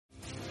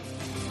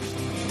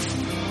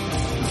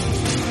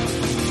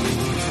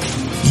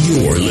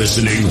You're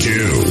listening to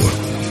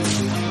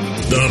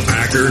the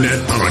Packernet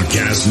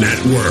Podcast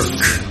Network.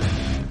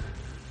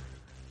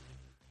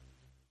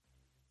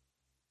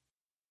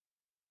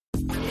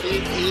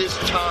 It is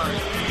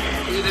time.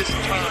 It is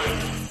time.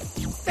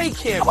 They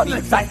can't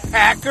beat the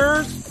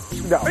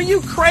Packers. No. Are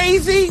you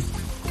crazy?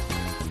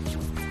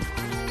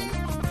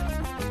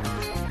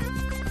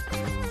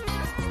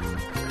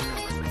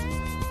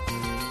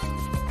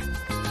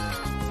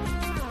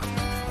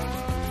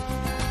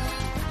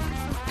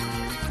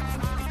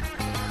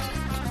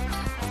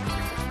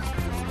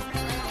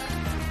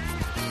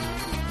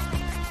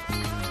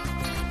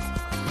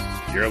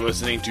 You're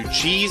listening to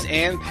Cheese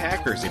and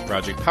Packers, a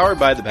project powered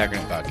by the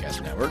Packernet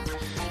Podcast Network.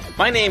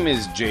 My name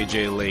is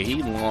JJ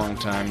Leahy, long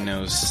time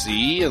no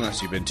see,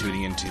 unless you've been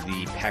tuning into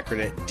the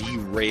Packernet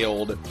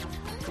Derailed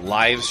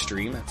live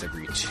stream. That's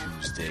every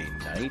Tuesday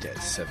night at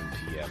 7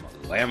 p.m.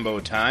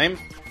 Lambeau time.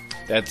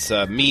 That's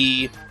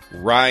me,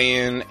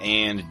 Ryan,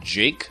 and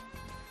Jake.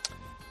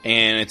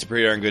 And it's a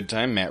pretty darn good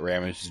time. Matt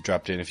Ramage has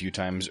dropped in a few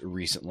times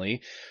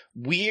recently.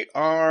 We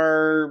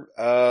are,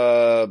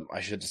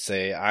 I should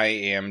say, I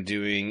am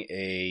doing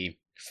a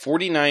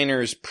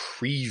 49ers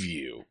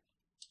preview.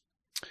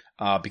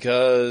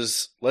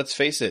 Because, let's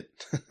face it,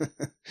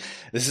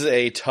 this is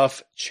a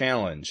tough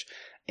challenge.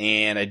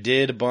 And I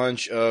did a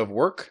bunch of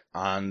work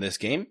on this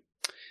game.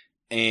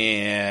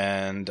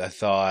 And I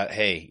thought,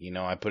 hey,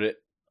 I put it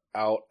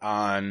out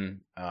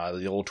on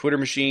the old Twitter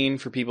machine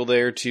for people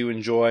there to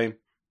enjoy,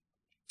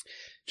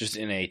 just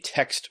in a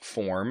text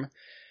form.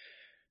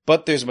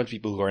 But there's a bunch of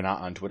people who are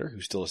not on Twitter who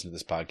still listen to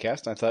this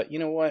podcast. And I thought, you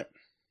know what?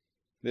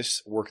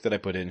 This work that I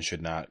put in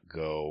should not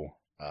go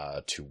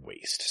to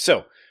waste.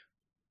 So,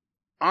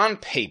 on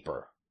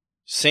paper,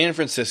 San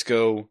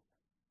Francisco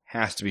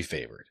has to be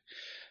favored.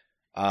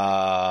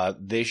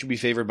 They should be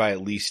favored by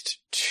at least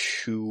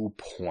 2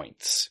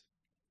 points.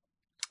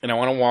 And I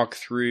want to walk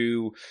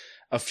through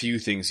a few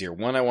things here.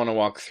 One, I want to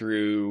walk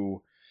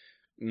through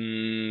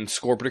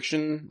score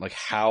prediction, like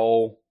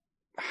how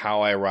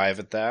I arrive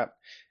at that.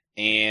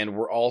 And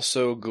we're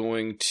also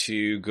going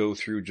to go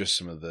through just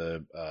some of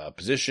the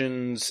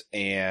positions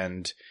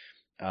and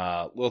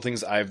little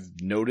things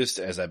I've noticed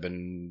as I've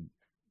been,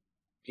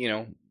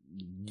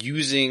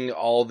 using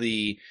all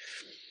the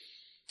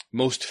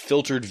most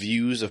filtered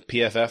views of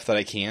PFF that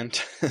I can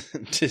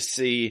to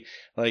see,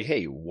 like,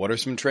 hey, what are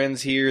some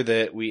trends here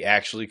that we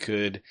actually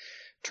could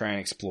try and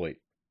exploit?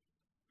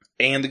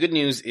 And the good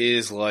news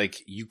is, like,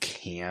 you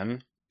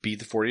can beat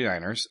the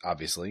 49ers,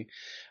 obviously.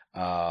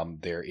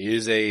 There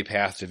is a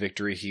path to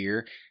victory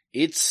here.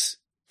 It's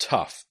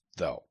tough,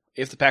 though.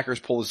 If the Packers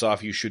pull this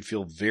off, you should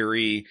feel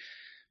very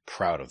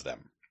proud of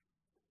them.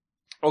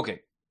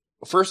 Okay,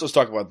 first let's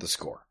talk about the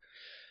score.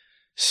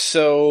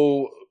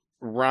 So,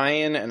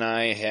 Ryan and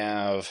I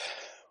have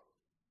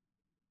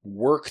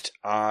worked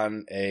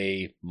on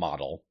a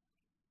model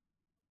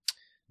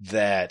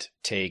that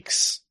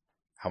takes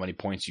how many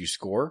points you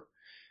score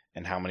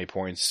and how many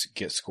points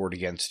get scored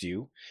against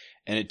you.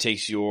 And it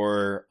takes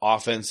your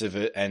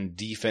offensive and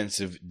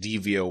defensive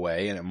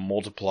DVOA and it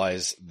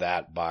multiplies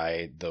that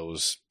by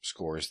those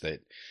scores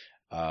that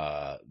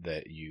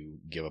you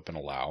give up and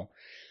allow.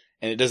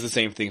 And it does the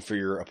same thing for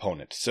your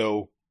opponent.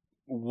 So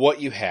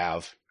what you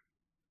have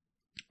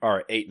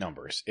are 8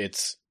 numbers.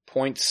 It's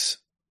points,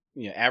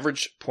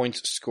 average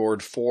points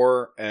scored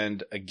for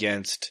and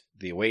against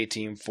the away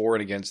team, for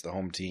and against the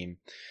home team,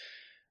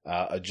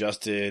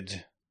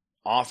 adjusted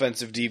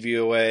offensive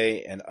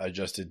DVOA and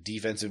adjusted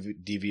defensive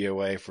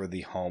DVOA for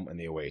the home and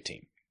the away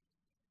team.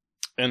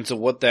 And so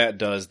what that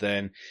does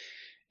then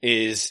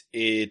is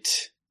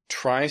it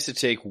tries to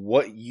take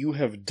what you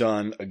have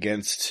done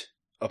against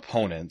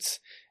opponents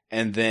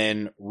and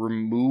then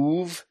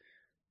remove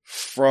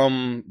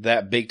from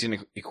that baked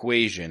in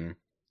equation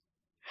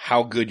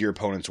how good your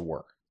opponents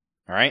were.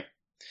 All right?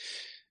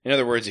 In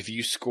other words, if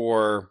you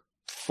score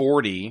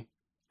 40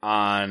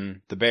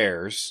 on the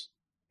Bears,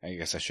 I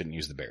guess I shouldn't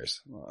use the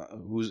Bears.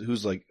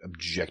 Who's like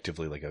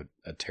objectively like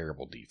a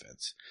terrible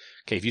defense?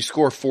 Okay, if you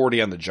score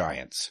 40 on the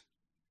Giants,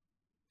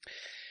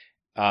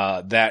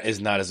 that is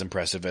not as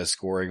impressive as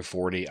scoring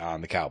 40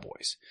 on the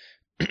Cowboys.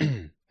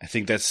 I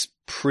think that's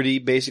pretty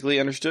basically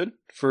understood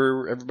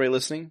for everybody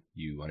listening.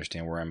 You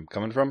understand where I'm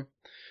coming from,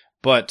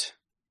 but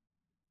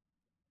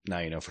now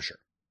you know for sure.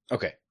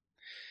 Okay.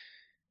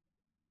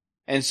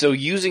 And so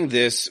using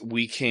this,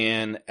 we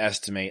can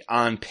estimate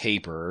on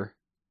paper,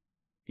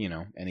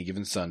 any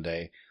given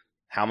Sunday,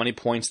 how many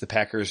points the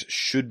Packers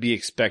should be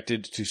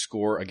expected to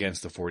score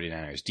against the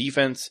 49ers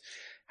defense,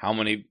 how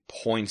many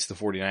points the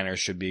 49ers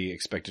should be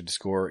expected to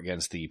score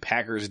against the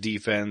Packers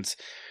defense.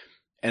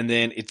 And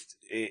then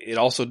it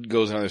also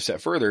goes another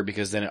step further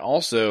because then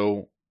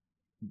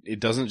it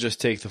doesn't just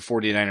take the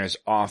 49ers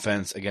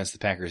offense against the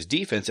Packers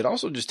defense. It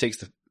also just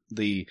takes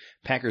the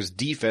Packers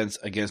defense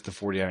against the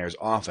 49ers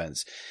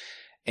offense.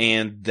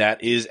 And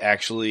that is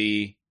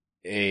actually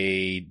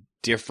a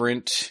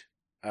different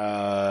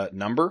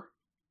number,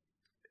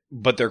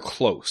 but they're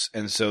close.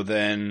 And so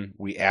then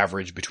we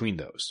average between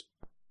those.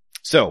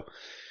 So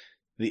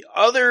The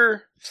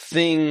other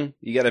thing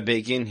you got to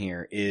bake in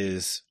here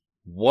is,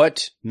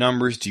 what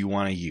numbers do you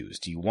want to use?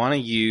 Do you want to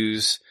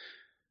use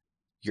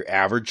your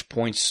average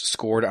points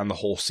scored on the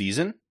whole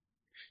season?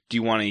 Do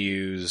you want to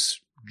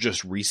use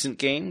just recent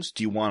games?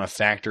 Do you want to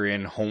factor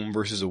in home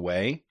versus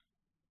away?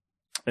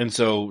 And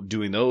so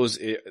doing those,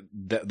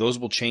 those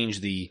will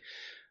change the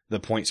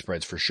point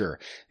spreads for sure.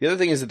 The other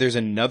thing is that there's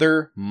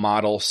another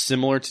model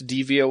similar to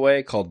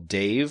DVOA called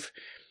Dave.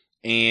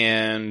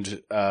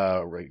 And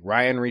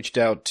Ryan reached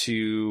out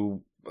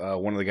to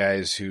one of the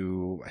guys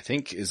who I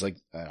think is like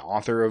an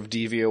author of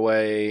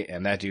DVOA,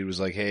 and that dude was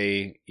like,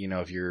 hey, you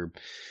know, if you're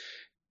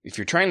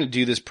trying to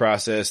do this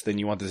process, then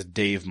you want this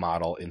Dave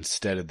model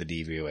instead of the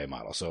DVOA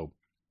model. So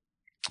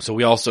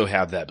we also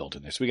have that built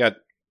in there. So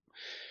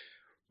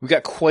we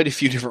got quite a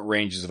few different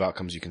ranges of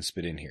outcomes you can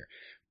spit in here.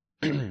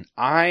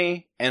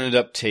 I ended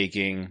up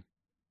taking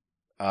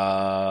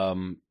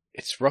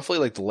it's roughly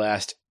like the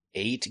last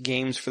 8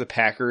 games for the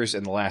Packers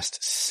and the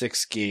last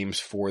 6 games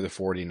for the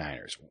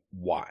 49ers.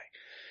 Why?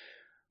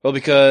 Well,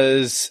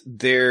 because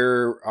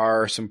there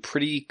are some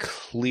pretty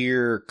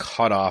clear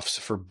cutoffs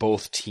for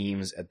both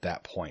teams at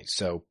that point.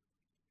 So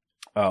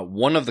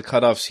one of the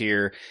cutoffs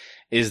here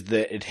is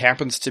that it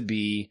happens to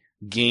be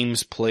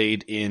games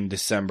played in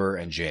December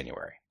and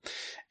January.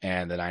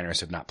 And the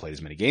Niners have not played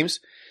as many games.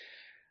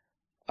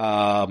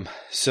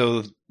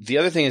 So the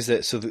other thing is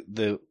that, so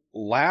the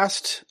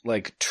last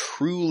like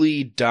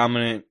truly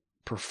dominant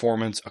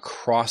performance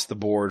across the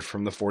board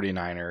from the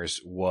 49ers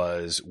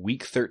was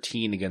week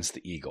 13 against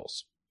the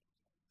Eagles.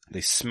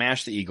 They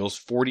smashed the Eagles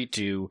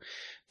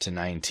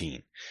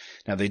 42-19.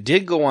 Now they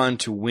did go on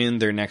to win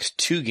their next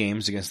 2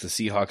 games against the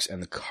Seahawks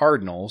and the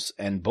Cardinals,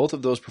 and both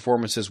of those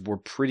performances were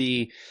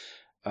pretty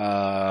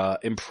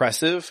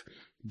impressive,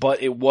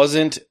 but it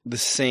wasn't the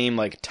same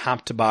like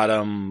top to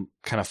bottom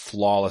kind of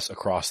flawless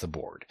across the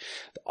board.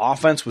 The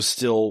offense was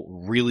still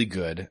really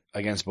good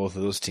against both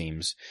of those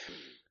teams.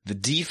 The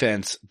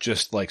defense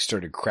just like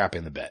started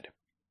crapping the bed.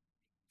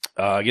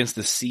 Against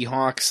the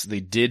Seahawks, they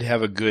did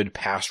have a good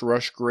pass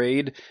rush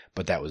grade,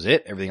 but that was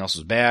it. Everything else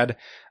was bad.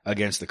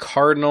 Against the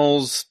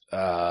Cardinals,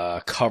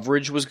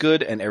 coverage was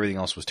good and everything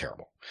else was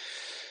terrible.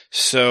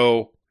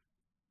 So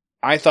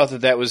I thought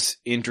that was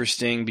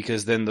interesting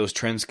because then those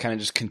trends kind of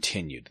just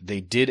continued.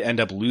 They did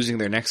end up losing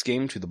their next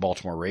game to the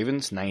Baltimore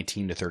Ravens,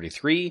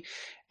 19-33.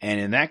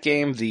 And in that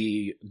game,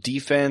 the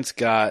defense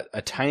got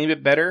a tiny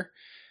bit better,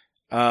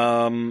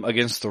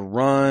 against the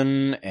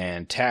run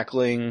and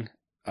tackling.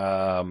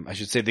 I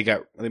should say they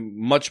got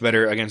much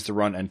better against the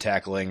run and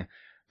tackling,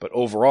 but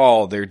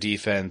overall their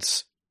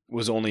defense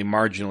was only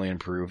marginally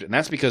improved, and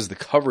that's because the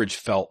coverage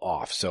fell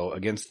off. So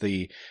against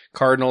the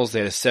Cardinals, they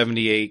had a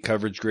 78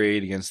 coverage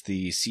grade. Against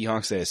the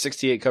Seahawks, they had a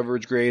 68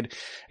 coverage grade.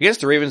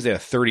 Against the Ravens, they had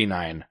a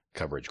 39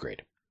 coverage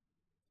grade.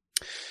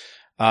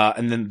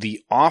 And then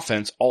the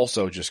offense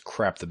also just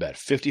crapped the bed.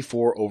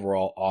 54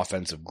 overall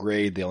offensive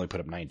grade. They only put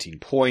up 19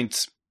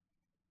 points.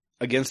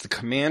 Against the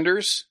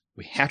Commanders,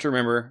 we have to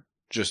remember,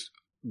 just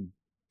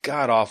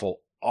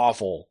god-awful,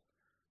 awful,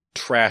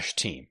 trash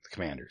team, the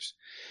Commanders.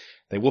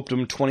 They whooped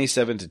them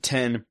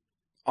 27-10.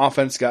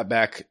 Offense got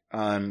back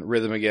on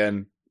rhythm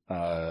again.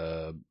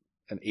 An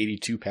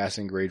 82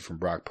 passing grade from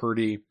Brock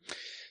Purdy.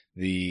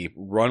 The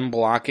run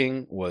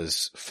blocking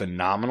was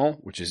phenomenal,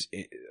 which is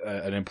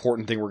an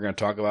important thing we're going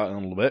to talk about in a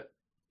little bit.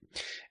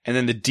 And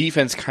then the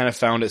defense kind of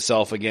found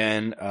itself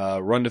again.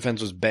 Run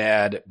defense was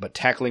bad, but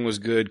tackling was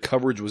good.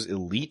 Coverage was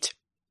elite.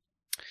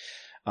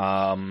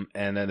 And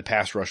then the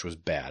pass rush was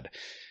bad.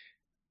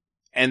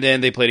 And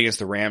then they played against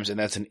the Rams, and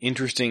that's an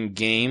interesting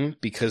game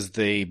because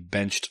they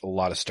benched a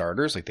lot of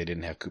starters. Like they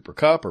didn't have Cooper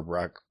Kupp or who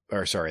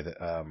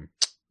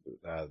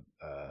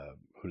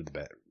did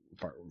the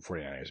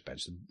 49ers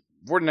bench? The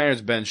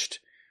 49ers benched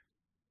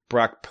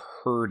Brock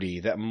Purdy.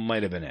 That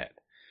might have been it.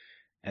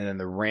 And then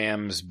the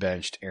Rams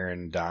benched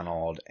Aaron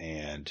Donald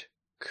and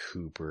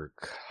Cooper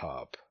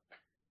Kupp.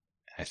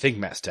 I think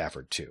Matt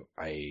Stafford too.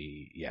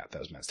 That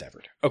was Matt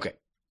Stafford. Okay.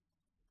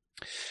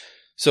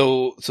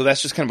 So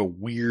that's just kind of a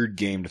weird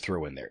game to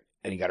throw in there.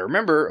 And you got to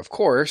remember, of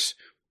course,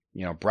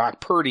 Brock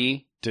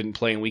Purdy didn't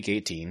play in week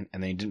 18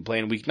 and then he didn't play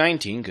in week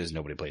 19 because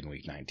nobody played in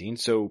week 19.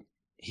 So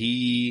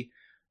he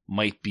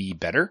might be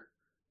better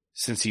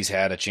since he's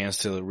had a chance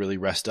to really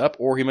rest up,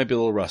 or he might be a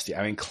little rusty.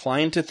 I'm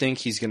inclined to think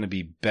he's going to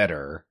be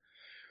better,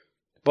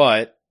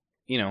 but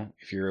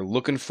if you're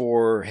looking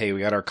for, hey,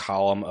 we got our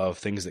column of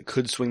things that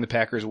could swing the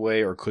Packers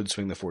away or could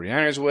swing the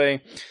 49ers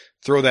away,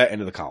 throw that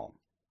into the column.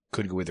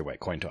 Could go either way,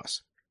 coin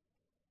toss.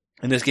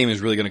 And this game is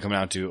really going to come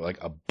down to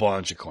like a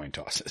bunch of coin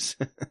tosses.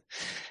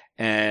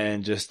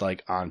 And just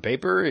like on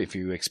paper, if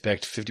you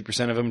expect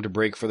 50% of them to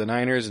break for the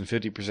Niners and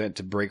 50%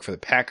 to break for the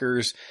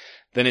Packers,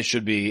 then it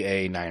should be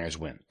a Niners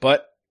win.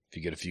 But if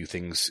you get a few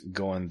things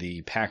going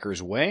the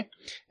Packers way,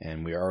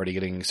 and we are already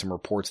getting some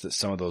reports that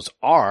some of those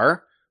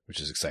are, which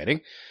is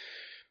exciting,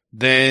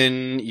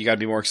 then you got to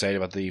be more excited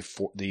about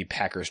the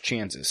Packers'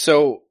 chances.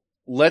 So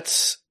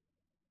let's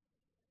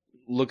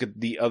look at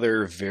the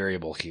other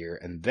variable here,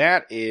 and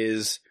that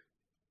is,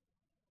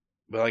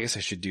 well, I guess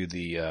I should do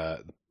the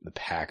the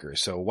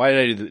Packers. So why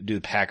did I do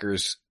the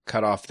Packers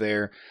cut off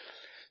there?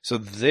 So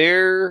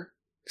their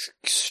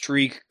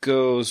streak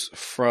goes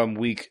from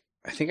week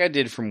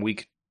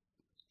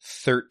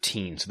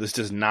 13. So this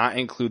does not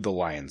include the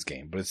Lions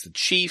game, but it's the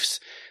Chiefs,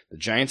 the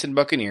Giants and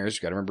Buccaneers.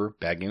 You got to remember,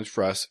 bad games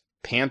for us.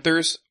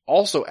 Panthers,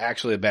 also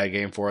actually a bad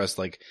game for us.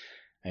 Like,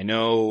 I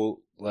know,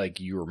 like,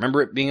 you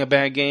remember it being a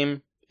bad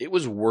game. It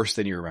was worse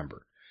than you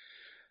remember.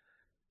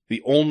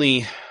 The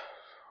only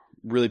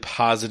really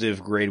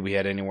positive grade we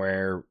had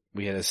anywhere,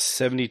 we had a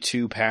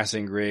 72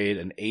 passing grade,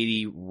 an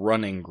 80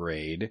 running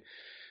grade.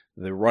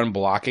 The run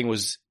blocking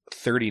was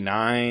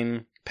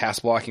 39. Pass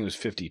blocking was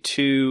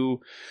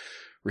 52.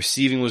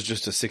 Receiving was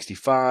just a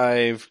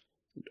 65.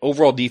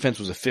 Overall defense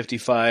was a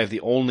 55.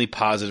 The only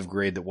positive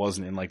grade that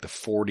wasn't in like the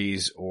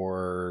 40s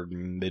or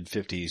mid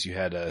 50s, you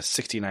had a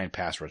 69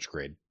 pass rush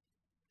grade.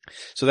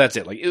 So that's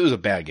it. Like, it was a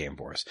bad game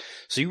for us.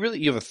 So you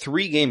have a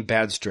 3-game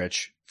bad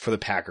stretch for the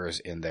Packers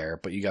in there,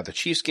 but you got the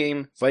Chiefs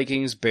game,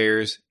 Vikings,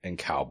 Bears, and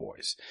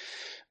Cowboys.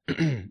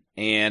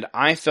 And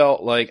I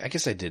felt like, I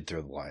guess I did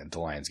throw the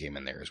Lions game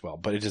in there as well,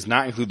 but it does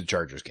not include the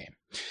Chargers game.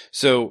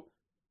 So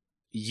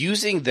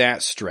using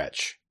that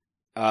stretch,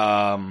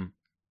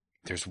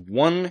 there's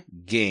one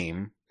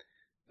game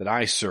that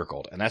I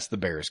circled, and that's the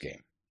Bears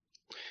game.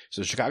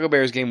 So the Chicago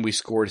Bears game, we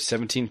scored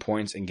 17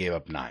 points and gave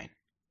up 9.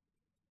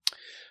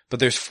 But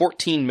there's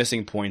 14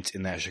 missing points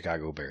in that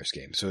Chicago Bears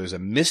game. So there's a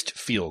missed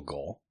field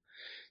goal.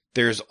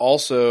 There's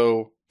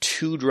also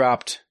 2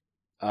 dropped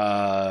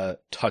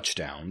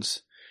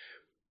touchdowns.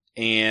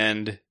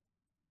 And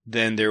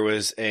then there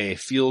was a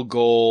field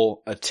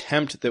goal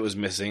attempt that was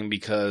missing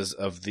because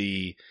of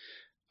the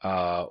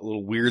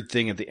little weird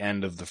thing at the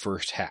end of the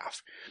first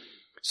half.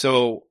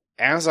 So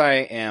as I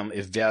am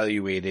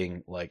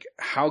evaluating, like,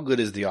 how good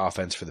is the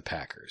offense for the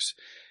Packers,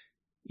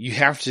 you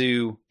have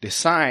to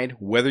decide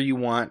whether you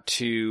want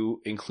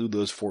to include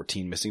those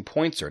 14 missing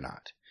points or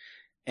not.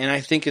 And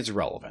I think it's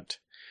relevant.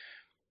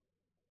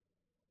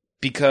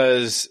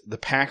 Because the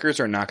Packers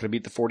are not going to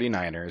beat the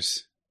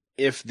 49ers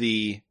if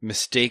the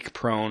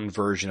mistake-prone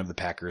version of the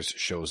Packers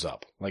shows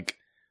up. Like,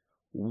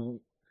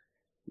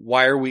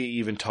 why are we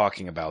even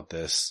talking about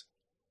this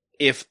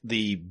if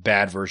the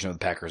bad version of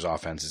the Packers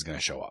offense is going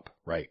to show up,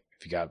 right?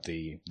 If you got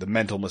the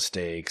mental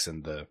mistakes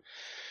and the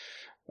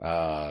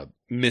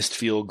missed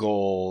field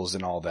goals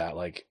and all that,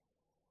 like,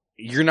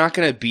 you're not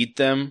going to beat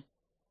them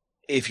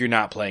if you're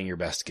not playing your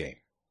best game.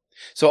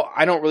 So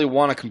I don't really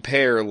want to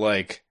compare,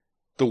 like,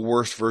 the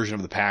worst version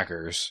of the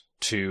Packers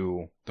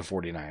to the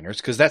 49ers,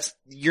 because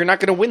you're not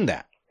going to win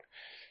that.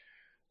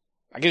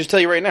 I can just tell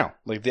you right now,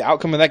 like, the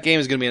outcome of that game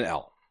is going to be an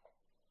L.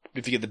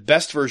 If you get the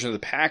best version of the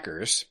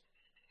Packers,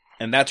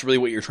 and that's really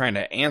what you're trying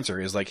to answer,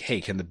 is like,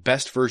 hey, can the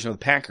best version of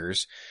the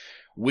Packers,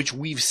 which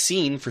we've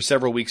seen for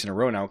several weeks in a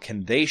row now,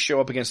 can they show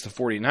up against the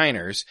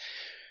 49ers?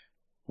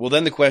 Well,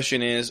 then the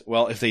question is,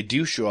 well, if they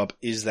do show up,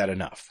 is that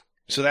enough?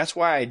 So that's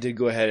why I did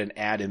go ahead and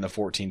add in the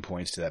 14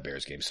 points to that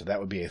Bears game. So that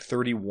would be a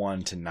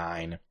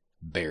 31-9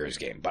 Bears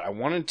game. But I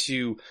wanted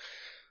to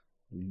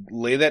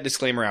lay that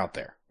disclaimer out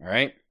there, all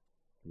right?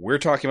 We're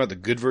talking about the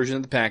good version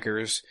of the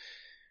Packers,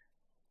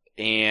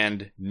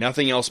 and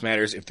nothing else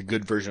matters if the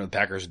good version of the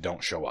Packers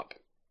don't show up,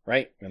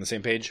 right? On the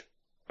same page?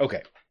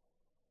 Okay.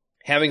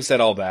 Having said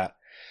all that,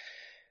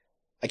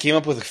 I came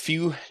up with a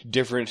few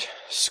different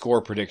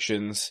score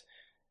predictions,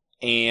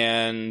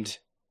 and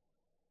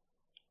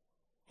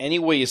any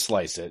way you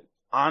slice it,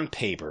 on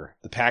paper,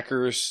 the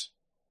Packers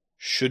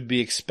should be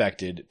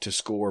expected to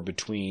score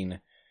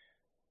between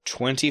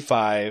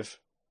 25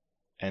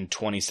 and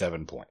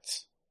 27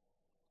 points.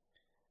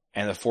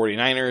 And the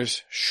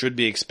 49ers should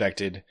be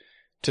expected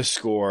to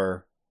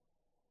score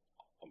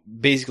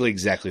basically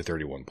exactly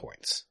 31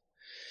 points.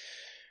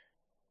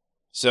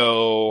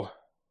 So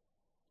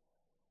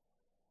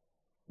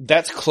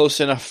that's close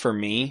enough for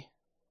me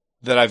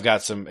that I've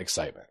got some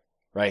excitement,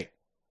 right?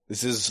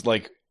 This is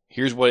like,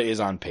 here's what it is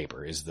on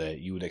paper, is that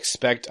you would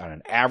expect on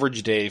an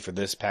average day for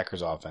this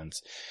Packers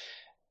offense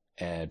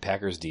and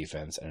Packers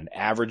defense, and an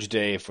average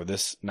day for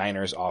this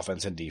Niners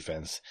offense and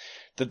defense,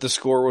 that the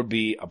score would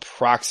be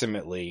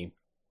approximately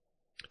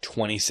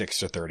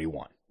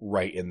 26-31,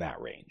 right in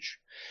that range.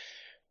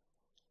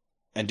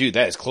 And dude,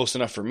 that is close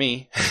enough for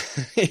me.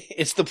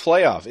 It's the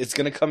playoff. It's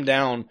going to come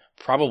down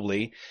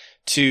probably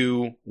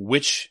to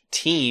which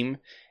team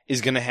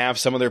is going to have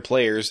some of their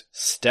players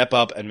step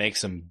up and make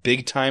some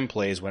big time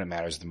plays when it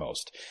matters the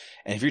most.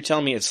 And if you're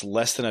telling me it's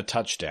less than a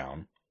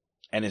touchdown,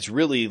 and it's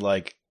really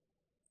like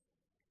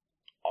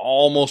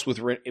almost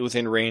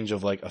within range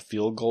of like a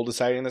field goal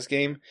deciding this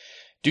game,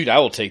 dude, I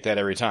will take that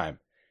every time.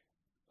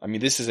 I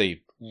mean, this is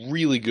a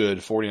really good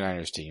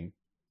 49ers team,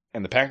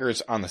 and the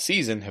Packers on the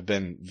season have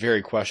been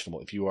very questionable.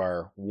 If you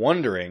are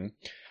wondering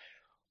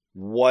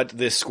what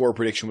this score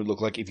prediction would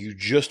look like if you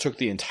just took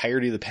the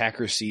entirety of the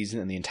Packers season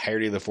and the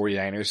entirety of the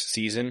 49ers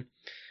season,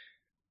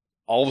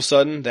 all of a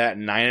sudden that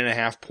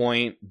 9.5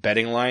 point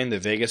betting line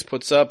that Vegas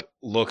puts up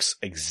looks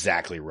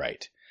exactly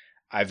right.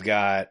 I've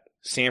got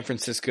San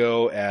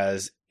Francisco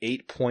as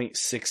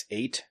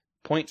 8.68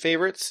 point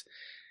favorites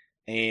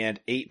and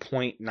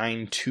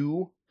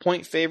 8.92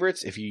 point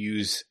favorites if you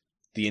use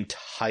the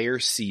entire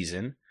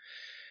season.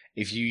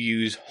 If you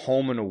use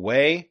home and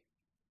away,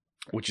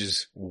 which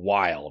is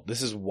wild.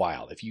 This is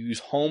wild. If you use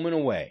home and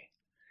away,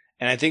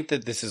 and I think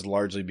that this is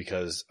largely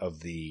because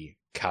of the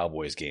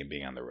Cowboys game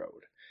being on the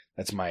road.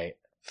 That's my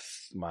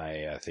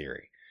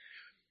theory.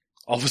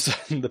 All of a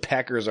sudden, the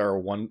Packers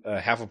are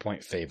half a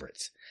point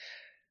favorites.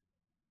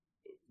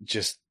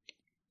 Just,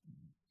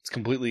 it's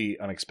completely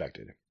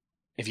unexpected.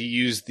 If you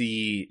use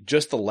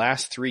just the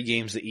last 3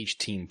 games that each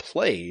team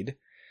played.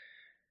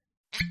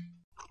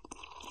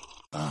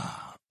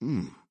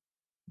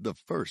 The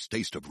first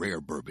taste of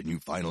rare bourbon you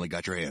finally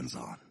got your hands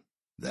on.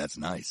 That's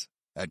nice.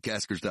 At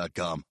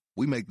Caskers.com,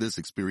 we make this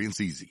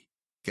experience easy.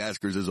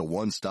 Caskers is a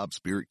one-stop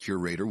spirit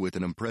curator with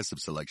an impressive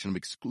selection of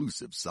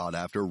exclusive,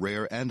 sought-after,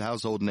 rare, and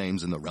household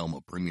names in the realm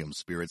of premium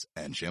spirits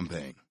and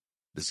champagne.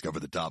 Discover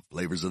the top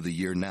flavors of the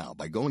year now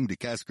by going to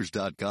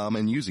Caskers.com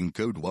and using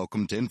code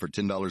WELCOME10 for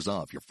 $10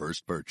 off your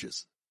first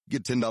purchase.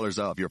 Get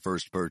 $10 off your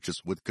first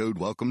purchase with code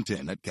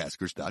WELCOME10 at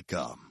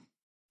Caskers.com.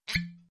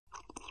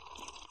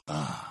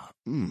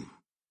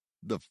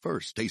 The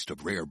first taste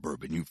of rare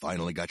bourbon you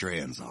finally got your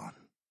hands on.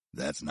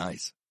 That's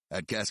nice.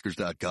 At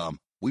Caskers.com,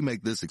 we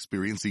make this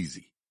experience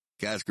easy.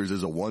 Caskers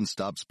is a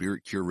one-stop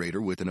spirit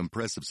curator with an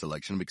impressive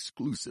selection of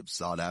exclusive,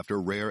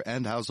 sought-after, rare,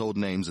 and household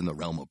names in the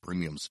realm of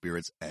premium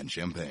spirits and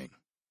champagne.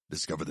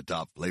 Discover the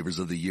top flavors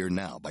of the year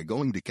now by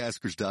going to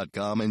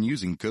Caskers.com and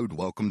using code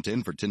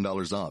WELCOME10 for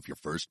 $10 off your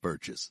first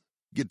purchase.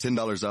 Get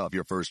 $10 off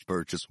your first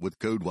purchase with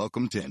code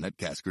WELCOME10 at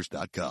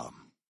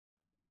Caskers.com.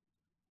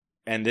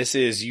 And this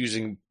is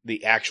using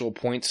the actual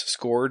points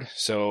scored,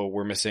 so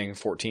we're missing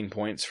 14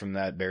 points from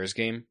that Bears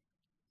game.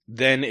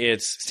 Then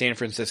it's San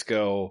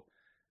Francisco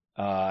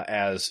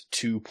as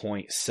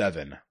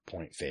 2.7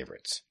 point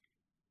favorites.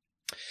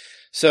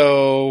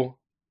 So,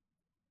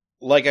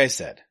 like I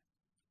said,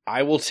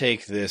 I will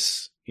take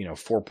this,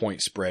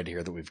 4-point spread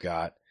here that we've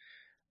got,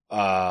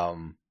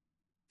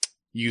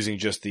 using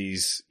just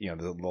these,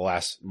 the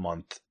last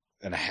month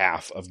and a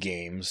half of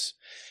games,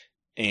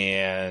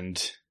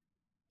 and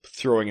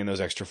throwing in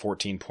those extra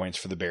 14 points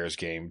for the Bears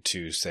game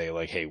to say,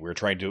 like, hey, we're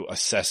trying to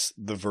assess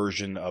the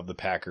version of the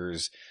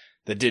Packers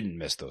that didn't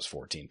miss those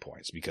 14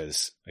 points.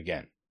 Because,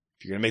 again,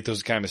 if you're going to make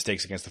those kind of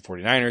mistakes against the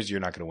 49ers, you're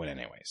not going to win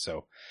anyway.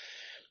 So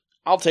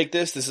I'll take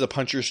this. This is a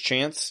puncher's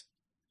chance.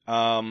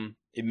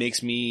 It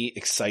makes me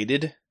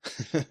excited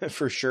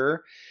for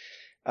sure.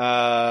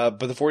 But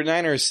the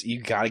 49ers,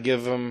 you got to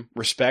give them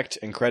respect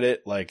and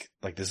credit. Like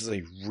this is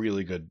a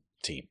really good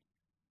team.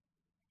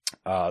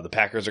 The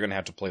Packers are going to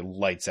have to play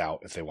lights out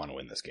if they want to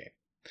win this game.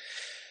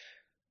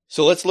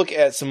 So let's look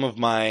at some of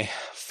my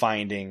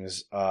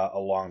findings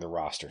along the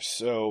roster.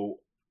 So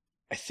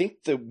I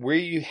think that where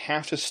you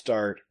have to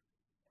start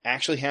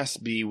actually has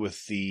to be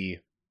with the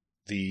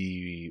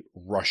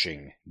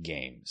rushing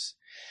games.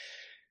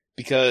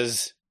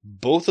 Because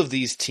both of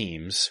these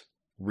teams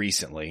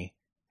recently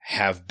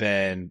have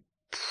been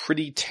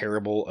pretty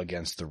terrible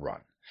against the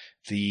run.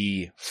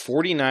 The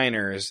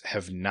 49ers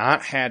have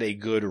not had a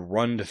good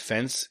run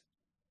defense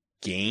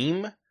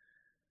game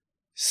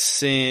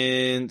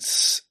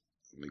since,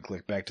 let me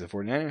click back to the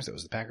 49ers, that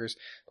was the Packers.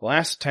 The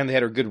last time they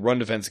had a good run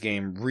defense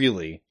game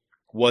really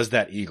was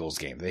that Eagles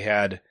game. They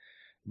had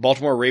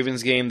Baltimore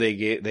Ravens game, they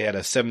had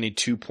a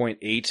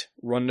 72.8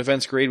 run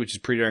defense grade, which is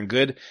pretty darn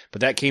good,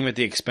 but that came at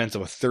the expense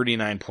of a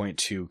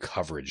 39.2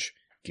 coverage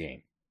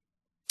game.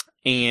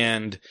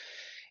 And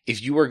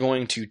if you are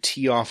going to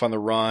tee off on the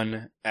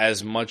run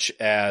as much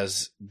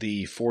as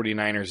the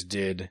 49ers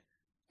did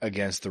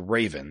against the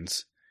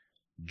Ravens,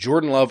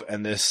 Jordan Love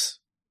and this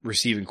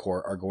receiving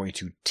core are going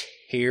to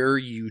tear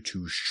you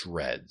to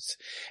shreds.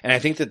 And I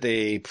think that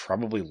they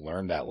probably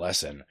learned that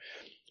lesson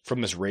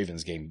from this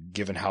Ravens game,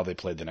 given how they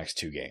played the next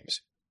 2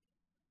 games.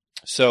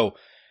 So,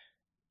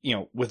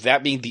 with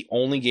that being the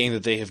only game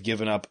that they have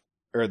given up,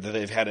 or that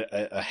they've had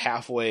a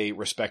halfway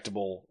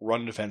respectable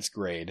run defense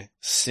grade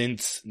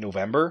since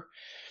November,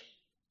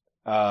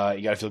 you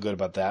got to feel good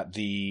about that.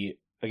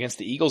 Against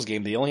the Eagles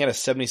game, they only had a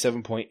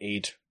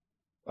 77.8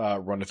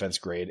 run defense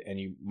grade, and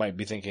you might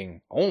be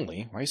thinking,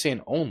 only? Why are you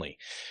saying only?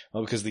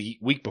 Well, because the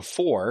week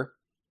before,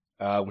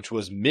 which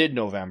was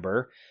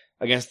mid-November,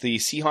 against the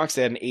Seahawks,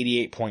 they had an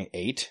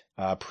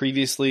 88.8.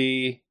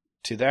 Previously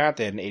to that,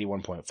 they had an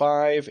 81.5,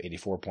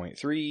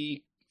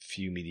 84.3,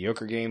 few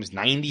mediocre games,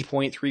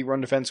 90.3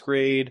 run defense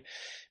grade,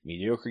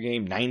 mediocre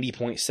game,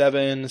 90.7,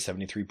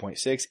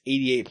 73.6,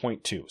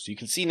 88.2. So you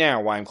can see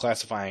now why I'm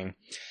classifying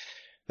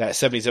that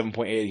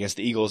 77.8 against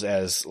the Eagles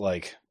as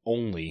like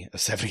only a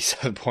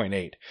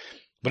 77.8.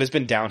 But it's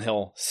been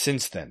downhill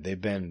since then.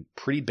 They've been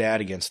pretty bad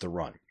against the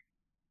run.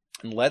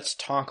 And let's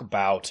talk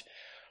about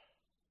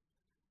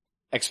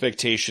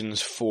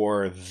expectations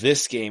for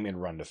this game in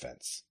run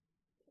defense.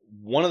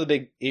 One of the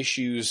big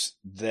issues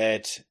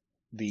that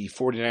the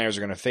 49ers are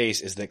going to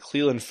face is that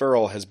Clelin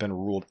Ferrell has been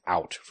ruled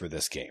out for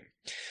this game.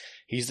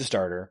 He's the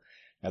starter.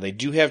 Now they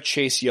do have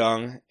Chase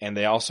Young, and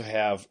they also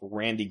have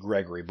Randy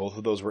Gregory. Both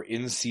of those were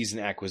in-season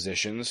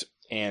acquisitions,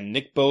 and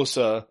Nick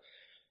Bosa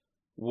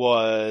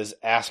was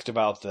asked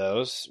about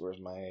those.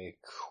 Where's my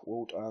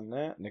quote on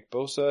that? Nick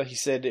Bosa. He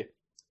said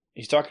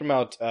he's talking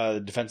about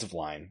the defensive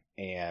line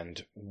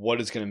and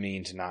what it's going to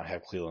mean to not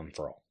have Clelin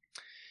Ferrell.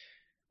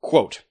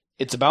 Quote,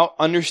 "It's about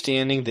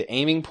understanding the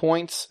aiming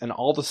points and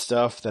all the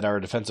stuff that our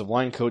defensive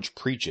line coach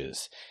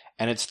preaches,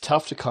 and it's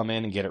tough to come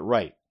in and get it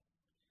right.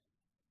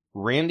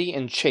 Randy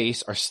and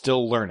Chase are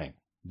still learning.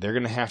 They're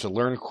going to have to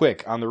learn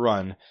quick on the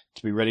run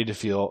to be ready to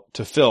fill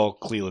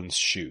Clelin's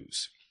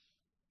shoes."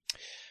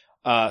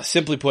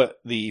 Simply put,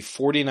 the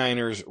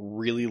 49ers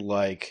really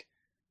like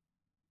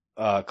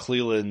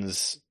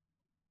Clelin's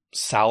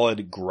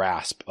solid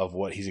grasp of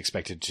what he's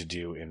expected to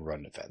do in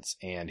run defense.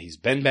 And he's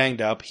been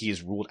banged up. He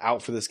is ruled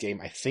out for this game.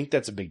 I think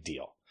that's a big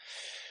deal.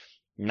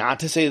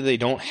 Not to say that they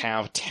don't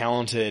have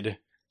talented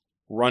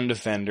run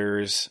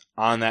defenders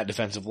on that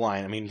defensive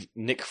line. I mean,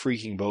 Nick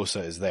freaking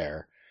Bosa is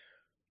there.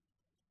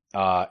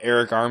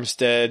 Eric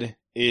Armstead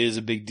is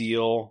a big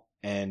deal.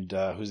 And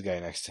who's the guy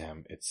next to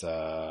him? It's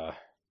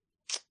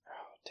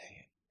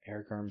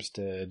Eric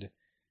Armstead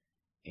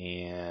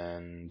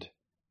and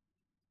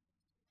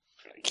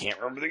I can't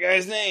remember the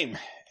guy's name.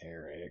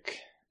 Eric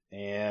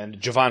and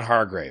Javon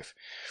Hargrave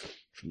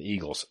from the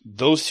Eagles.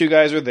 Those two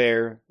guys are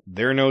there.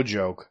 They're no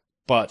joke,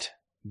 but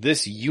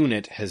this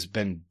unit has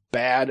been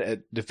bad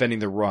at defending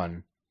the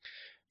run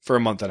for a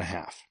month and a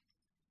half.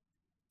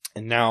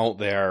 And now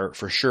they are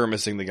for sure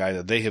missing the guy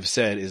that they have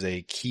said is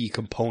a key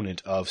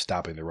component of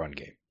stopping the run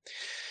game.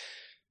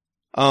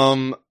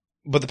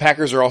 But the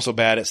Packers are also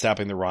bad at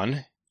stopping the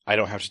run. I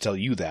don't have to tell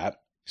you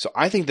that. So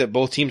I think that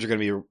both teams are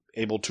going to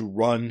be able to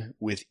run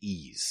with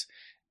ease.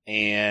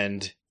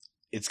 And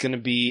it's going to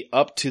be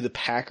up to the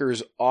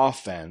Packers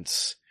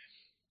offense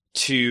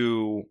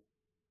to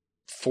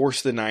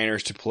force the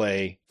Niners to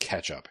play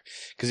catch up.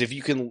 Because if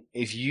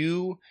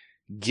you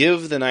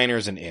give the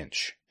Niners an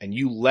inch and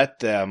you let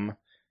them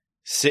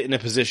sit in a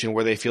position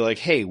where they feel like,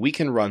 hey, we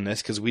can run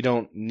this because we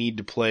don't need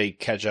to play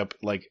catch up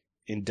like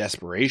in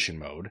desperation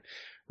mode,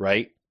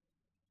 right?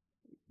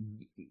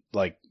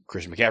 Like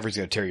Christian McCaffrey's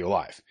going to tear you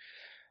alive.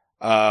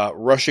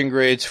 Rushing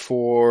grades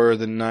for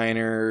the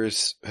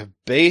Niners have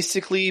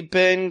basically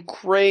been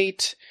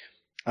great.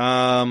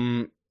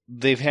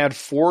 They've had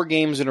 4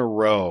 games in a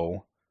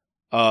row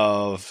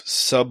of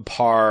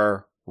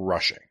subpar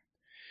rushing.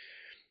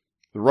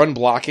 The run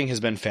blocking has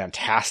been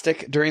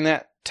fantastic during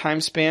that time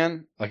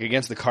span. Like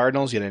against the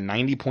Cardinals, you had a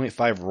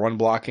 90.5 run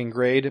blocking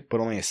grade, but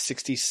only a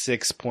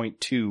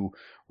 66.2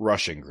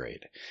 rushing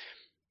grade.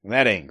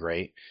 That ain't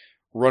great.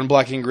 Run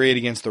blocking grade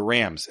against the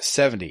Rams,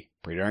 70.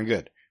 Pretty darn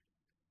good.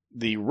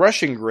 The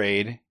rushing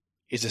grade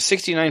is a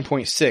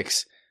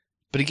 69.6.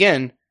 But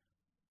again,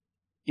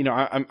 you know,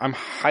 I'm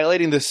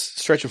highlighting this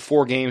stretch of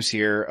 4 games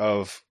here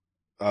of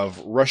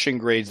rushing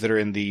grades that are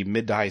in the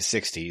mid to high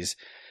 60s.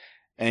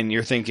 And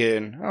you're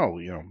thinking, oh,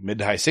 you know, mid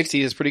to high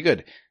 60s is pretty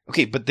good.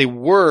 Okay, but they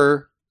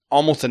were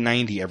almost a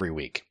 90 every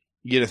week.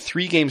 You get a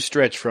 3-game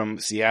stretch from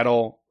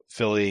Seattle,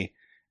 Philly,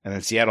 and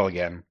then Seattle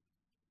again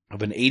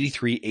of an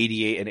 83,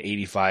 88, and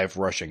 85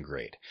 rushing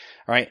grade.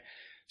 All right.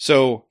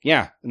 So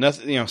yeah,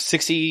 nothing, you know,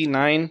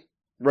 69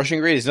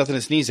 rushing grade is nothing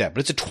to sneeze at, but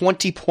it's a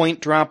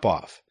 20-point drop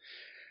off.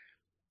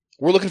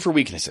 We're looking for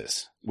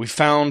weaknesses. We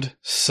found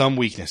some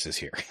weaknesses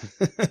here.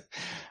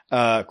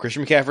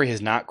 Christian McCaffrey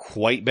has not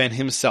quite been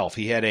himself.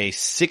 He had a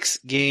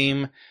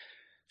 6-game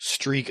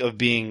streak of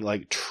being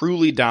like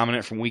truly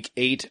dominant from week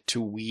 8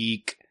 to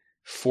week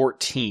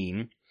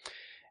 14.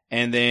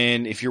 And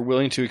then if you're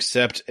willing to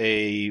accept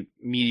a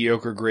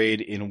mediocre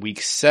grade in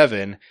week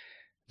 7,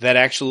 that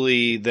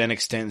actually then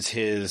extends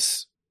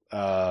his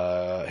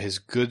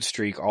good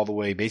streak all the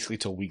way basically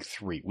till week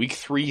 3. Week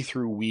 3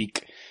 through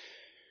week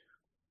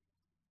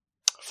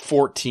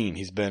 14,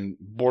 he's been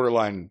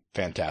borderline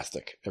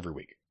fantastic every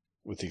week,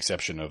 with the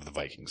exception of the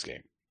Vikings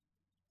game.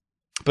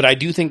 But I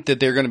do think that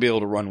they're going to be able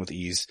to run with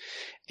ease.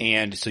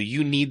 And so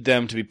you need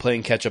them to be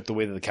playing catch up the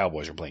way that the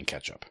Cowboys are playing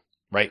catch up,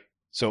 right?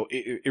 So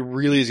it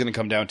really is going to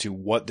come down to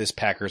what this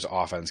Packers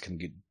offense can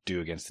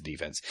do against the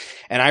defense.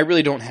 And I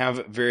really don't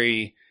have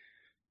very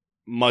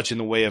much in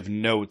the way of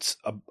notes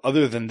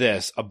other than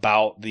this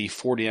about the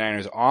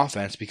 49ers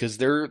offense because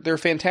they're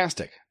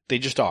fantastic. They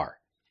just are.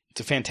 It's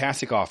a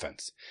fantastic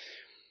offense.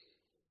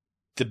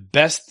 The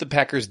best the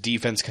Packers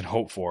defense can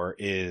hope for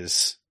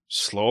is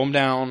slow them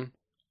down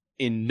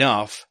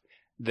enough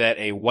that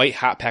a white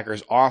hot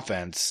Packers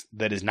offense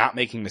that is not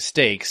making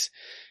mistakes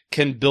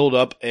can build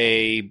up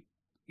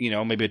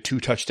maybe a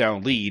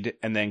 2-touchdown lead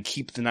and then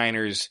keep the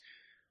Niners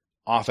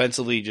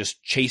offensively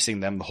just chasing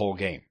them the whole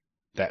game.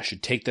 That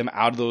should take them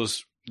out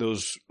of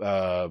those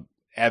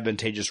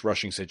advantageous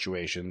rushing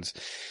situations.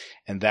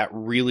 And that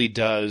really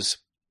does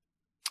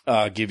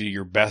give you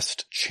your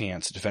best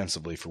chance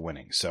defensively for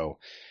winning. So,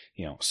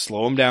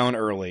 slow them down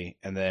early.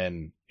 And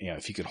then,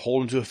 if you could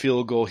hold them to a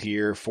field goal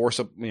here, force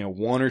up,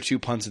 1 or 2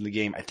 punts in the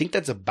game, I think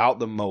that's about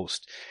the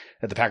most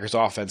that the Packers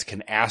offense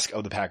can ask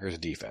of the Packers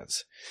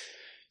defense.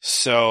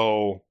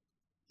 So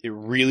it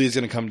really is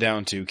going to come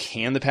down to,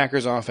 can the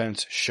Packers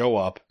offense show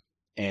up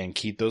and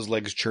keep those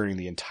legs churning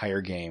the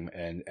entire game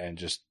and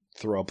just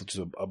throw up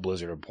just a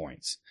blizzard of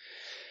points.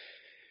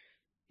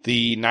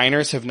 The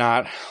Niners have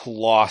not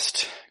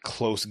lost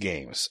close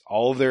games.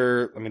 All of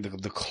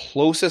the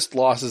closest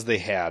losses they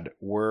had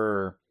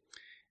were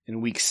in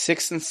week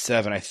 6 and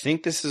 7. I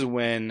think this is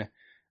when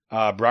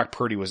Brock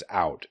Purdy was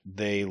out.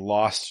 They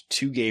lost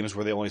 2 games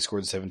where they only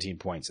scored 17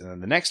 points. And then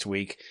the next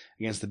week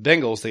against the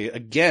Bengals, they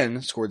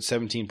again scored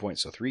 17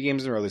 points. So 3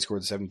 games in a row, they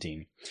scored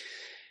 17.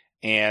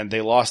 And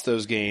they lost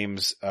those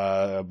games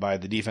by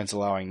the defense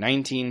allowing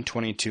 19,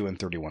 22, and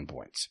 31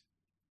 points.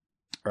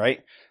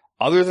 Right?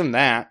 Other than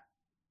that,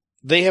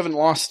 they haven't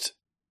lost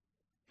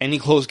any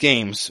close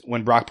games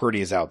when Brock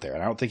Purdy is out there.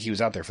 And I don't think he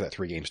was out there for that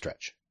 3-game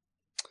stretch.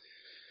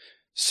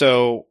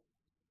 So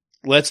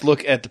let's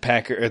look at the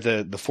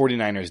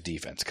 49ers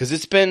defense, because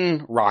it's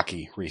been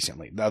rocky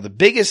recently. Now, the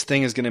biggest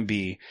thing is going to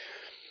be,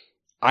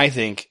 I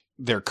think,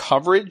 their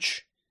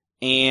coverage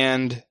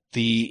and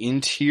the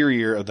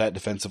interior of that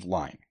defensive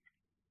line.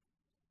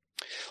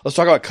 Let's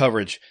talk about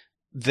coverage.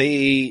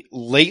 They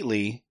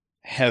lately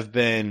have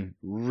been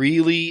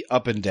really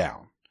up and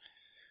down.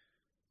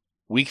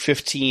 Week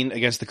 15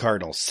 against the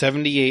Cardinals,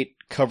 78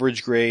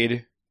 coverage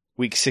grade.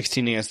 Week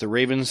 16 against the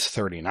Ravens,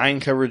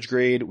 39 coverage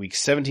grade. Week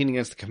 17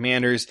 against the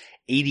Commanders,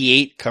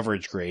 88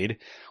 coverage grade.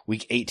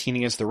 Week 18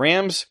 against the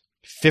Rams,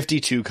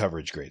 52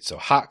 coverage grade. So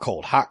hot,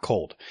 cold, hot,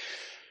 cold.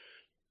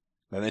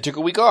 Then they took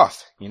a week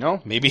off.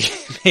 Maybe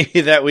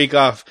that week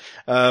off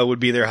would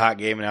be their hot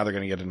game, and now they're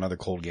going to get another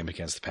cold game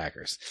against the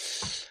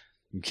Packers.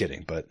 I'm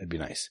kidding, but it'd be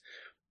nice.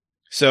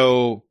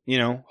 So,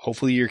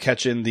 hopefully you're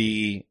catching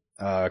the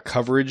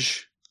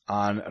coverage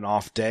on an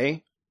off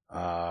day.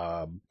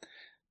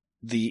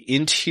 The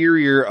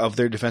interior of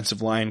their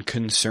defensive line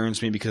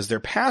concerns me because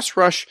their pass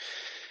rush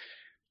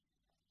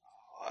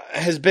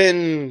has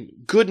been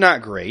good,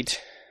 not great.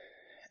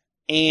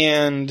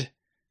 And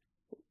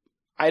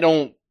I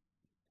don't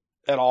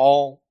at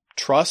all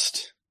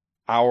trust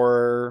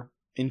our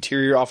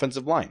interior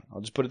offensive line.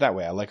 I'll just put it that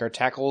way. I like our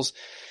tackles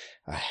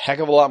a heck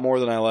of a lot more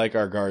than I like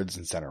our guards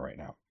and center right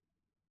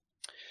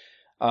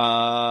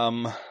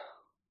now.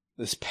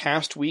 This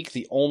past week,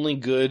 the only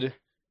good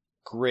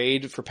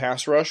grade for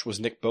pass rush was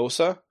Nick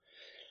Bosa.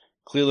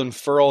 Cleveland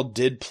Ferrell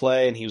did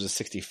play, and he was a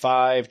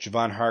 65.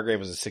 Javon Hargrave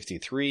was a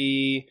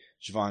 63.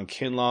 Javon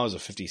Kinlaw was a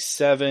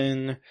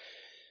 57.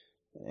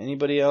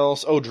 Anybody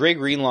else? Oh, Dre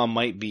Greenlaw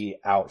might be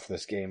out for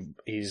this game.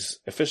 He's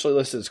officially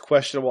listed as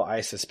questionable.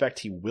 I suspect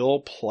he will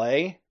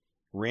play.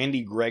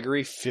 Randy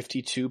Gregory,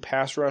 52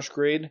 pass rush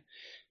grade.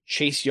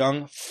 Chase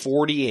Young,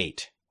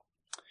 48.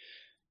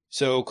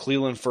 So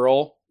Cleveland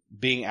Ferrell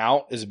being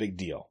out is a big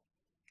deal.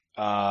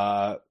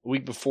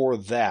 Week before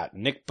that,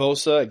 Nick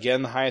Bosa,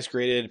 again the highest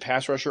graded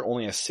pass rusher,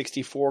 only a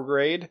 64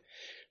 grade.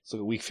 Let's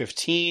look at week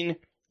 15.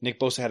 Nick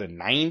Bosa had a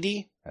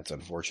 90. That's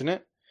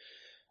unfortunate.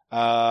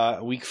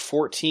 Week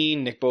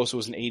 14, Nick Bosa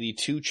was an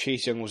 82.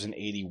 Chase Young was an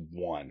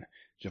 81.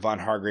 Javon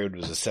Hargrave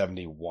was a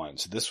 71.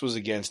 So this was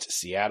against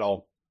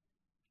Seattle.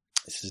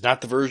 This is not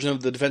the version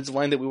of the defensive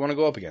line that we want to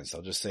go up against.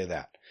 I'll just say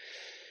that.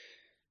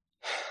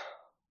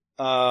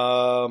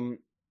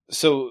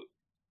 So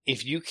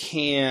if you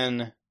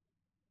can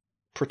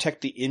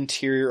protect the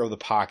interior of the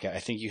pocket, I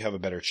think you have a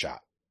better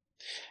shot.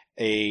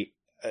 An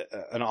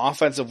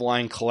offensive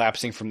line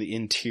collapsing from the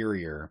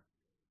interior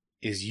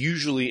is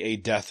usually a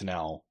death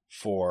knell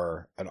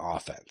for an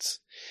offense.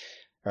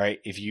 All right.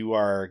 If you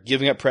are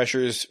giving up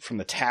pressures from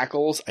the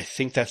tackles, I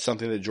think that's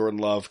something that Jordan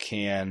Love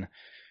can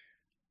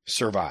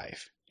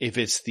survive. If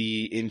it's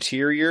the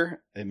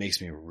interior, it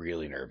makes me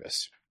really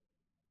nervous.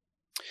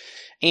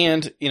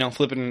 And,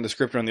 flipping the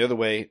script around the other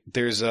way,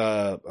 there's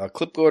a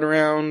clip going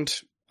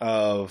around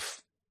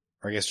of,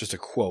 or I guess just a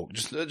quote,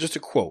 just a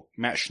quote.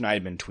 Matt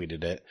Schneidman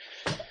tweeted it.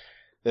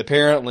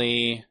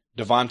 Apparently,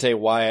 Devontae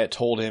Wyatt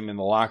told him in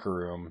the locker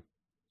room,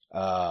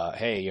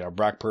 hey,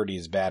 Brock Purdy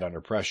is bad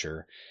under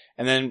pressure.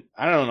 And then,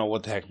 I don't know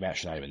what the heck Matt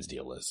Schneidman's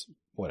deal is.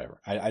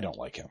 Whatever. I don't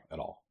like him at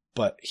all.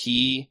 But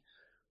he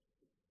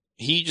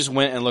just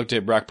went and looked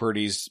at Brock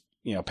Purdy's,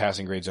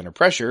 passing grades under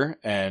pressure,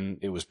 and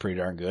it was pretty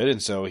darn good.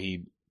 And so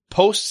he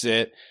posts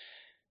it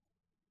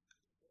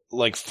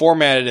like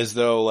formatted as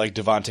though like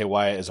Devontae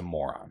Wyatt is a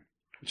moron,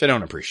 which I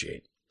don't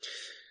appreciate.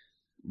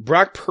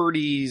 Brock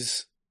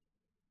Purdy's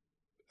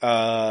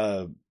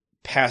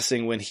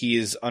passing when he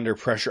is under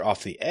pressure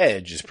off the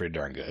edge is pretty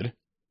darn good.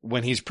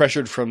 When he's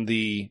pressured from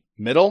the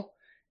middle,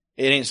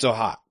 it ain't so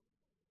hot.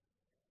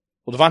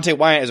 Well, Devontae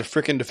Wyatt is a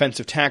freaking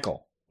defensive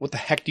tackle. What the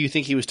heck do you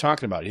think he was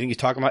talking about? Do you think he's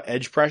talking about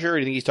edge pressure, or do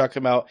you think he's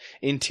talking about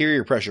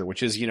interior pressure,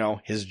 which is,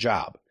 his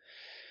job?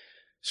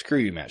 Screw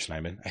you, Matt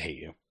Schneidman. I hate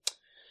you.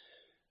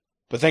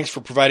 But thanks for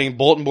providing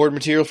bulletin board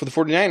material for the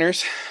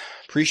 49ers.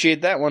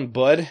 Appreciate that one,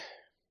 bud.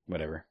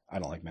 Whatever. I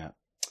don't like Matt.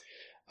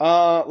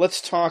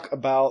 Let's talk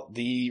about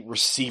the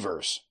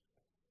receivers.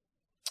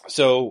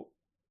 So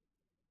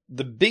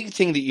the big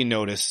thing that you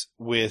notice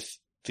with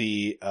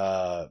the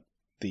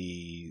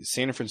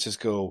San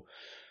Francisco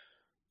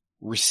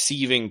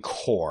receiving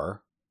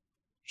core,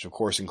 which of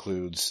course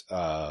includes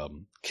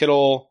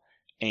Kittle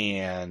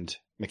and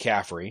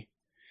McCaffrey,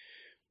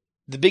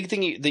 the big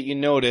thing that you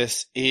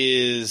notice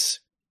is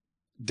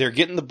they're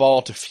getting the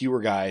ball to fewer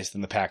guys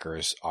than the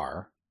Packers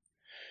are.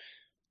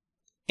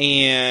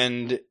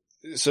 And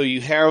so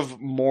you have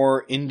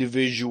more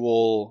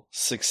individual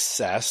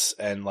success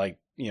and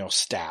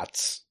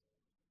stats.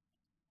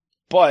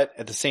 But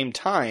at the same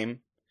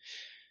time,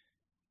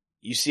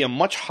 you see a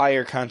much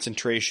higher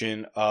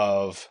concentration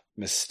of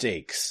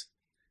mistakes,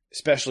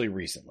 especially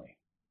recently.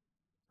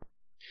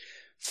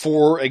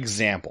 For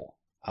example,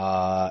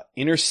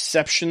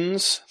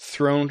 interceptions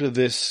thrown to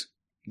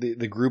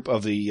the group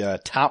of the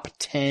top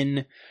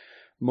 10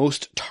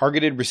 most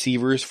targeted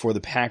receivers for the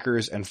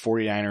Packers and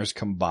 49ers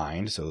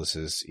combined. So this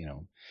is,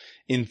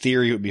 in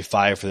theory, it would be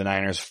 5 for the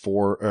Niners,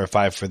 5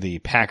 for the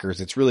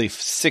Packers. It's really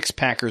 6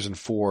 Packers and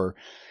 4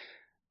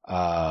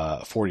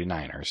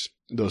 49ers.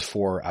 Those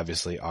 4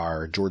 obviously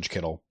are George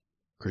Kittle,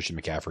 Christian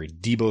McCaffrey,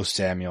 Deebo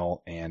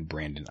Samuel, and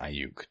Brandon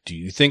Ayuk. Do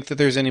you think that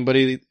there's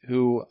anybody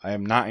who I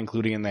am not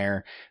including in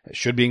there that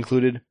should be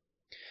included?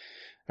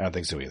 I don't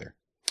think so either.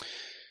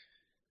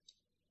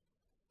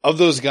 Of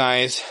those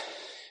guys,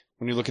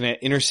 when you're looking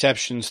at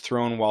interceptions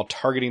thrown while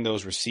targeting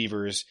those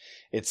receivers,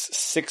 it's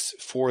 6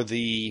 for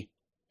the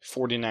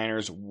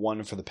 49ers,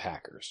 1 for the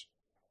Packers.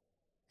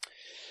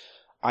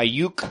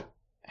 Ayuk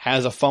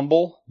has a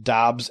fumble.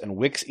 Dobbs and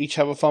Wicks each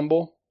have a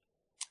fumble.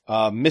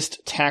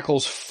 Missed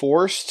tackles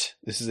forced.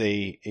 This is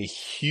a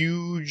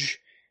huge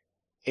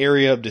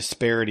area of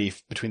disparity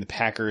between the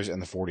Packers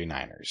and the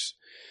 49ers.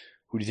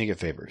 Who do you think it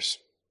favors?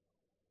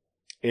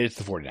 It's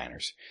the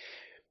 49ers.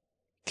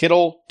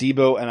 Kittle,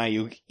 Deebo, and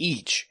Ayuk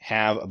each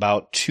have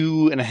about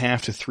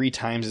 2.5 to 3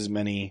 times as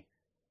many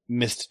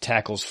missed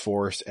tackles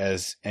forced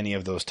as any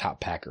of those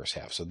top Packers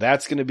have. So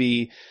that's going to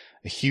be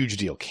a huge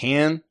deal.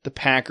 Can the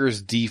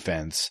Packers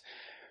defense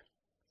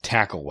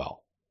tackle well?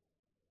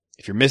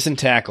 If you're missing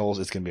tackles,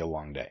 it's going to be a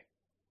long day.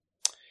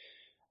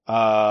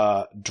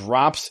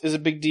 Drops is a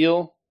big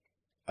deal.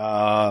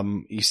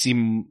 You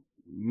see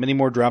many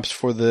more drops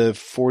for the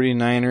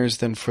 49ers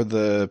than for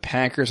the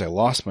Packers. I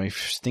lost my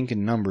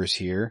stinking numbers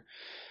here.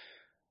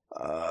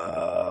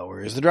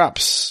 Where's the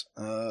drops?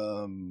 I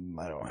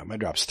don't have my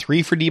drops.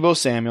 3 for Deebo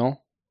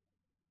Samuel.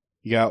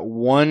 You got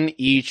 1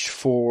 each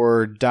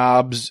for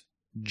Dobbs,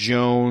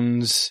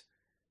 Jones,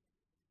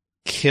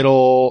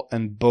 Kittle,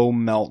 and Bo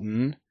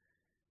Melton.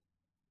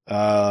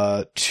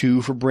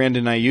 2 for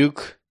Brandon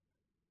Ayuk.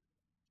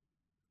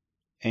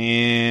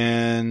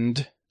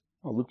 And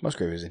Luke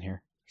Musgrave is in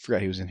here. I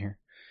forgot he was in here.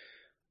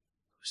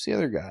 Who's the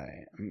other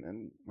guy?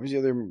 Where's the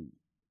other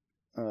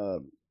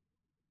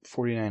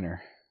 49er?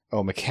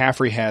 Oh,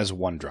 McCaffrey has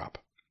 1 drop.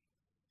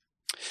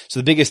 So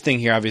the biggest thing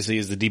here, obviously,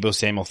 is the Deebo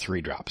Samuel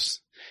 3 drops.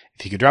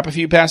 If he could drop a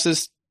few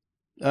passes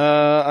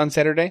on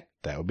Saturday,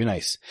 that would be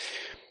nice.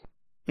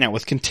 Now,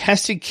 with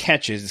contested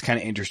catches, it's kind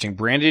of interesting.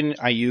 Brandon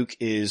Ayuk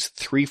is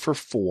 3 for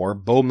 4.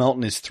 Bo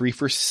Melton is 3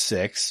 for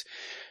 6.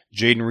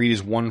 Jaden Reed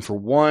is 1 for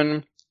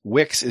 1.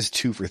 Wicks is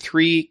 2 for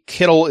 3.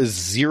 Kittle is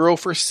 0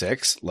 for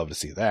 6. Love to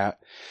see that.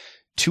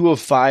 2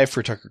 of 5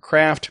 for Tucker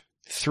Kraft.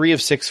 3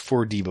 of 6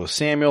 for Deebo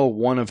Samuel.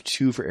 1 of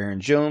 2 for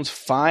Aaron Jones.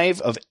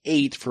 5 of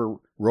 8 for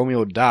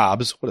Romeo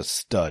Dobbs. What a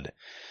stud.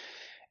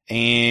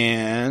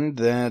 And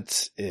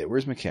that's it.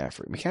 Where's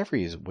McCaffrey?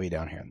 McCaffrey is way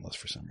down here on the list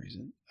for some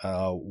reason.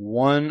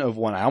 1 of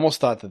 1. I almost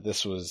thought that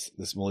this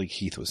Malik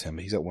Heath was him,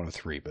 but he's at 1 of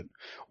 3, but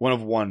 1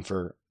 of 1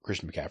 for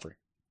Christian McCaffrey.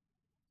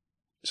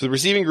 So the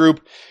receiving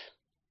group,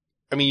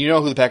 you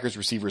know who the Packers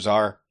receivers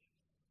are.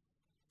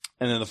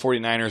 And then the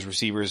 49ers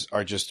receivers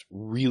are just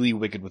really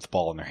wicked with the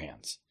ball in their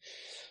hands.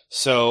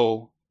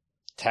 So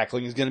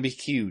tackling is going to be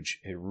huge.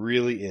 It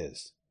really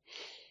is.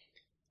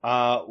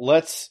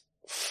 Let's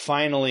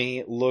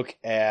finally look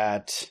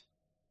at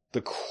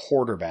the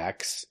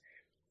quarterbacks.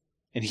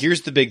 And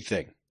here's the big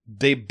thing.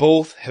 They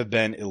both have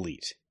been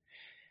elite.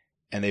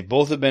 And they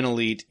both have been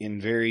elite in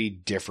very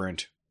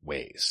different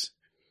ways.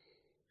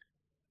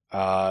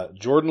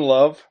 Jordan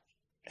Love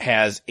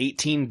has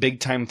 18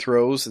 big-time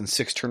throws and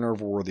 6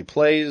 turnover-worthy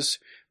plays.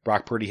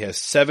 Brock Purdy has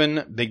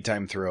 7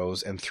 big-time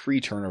throws and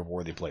 3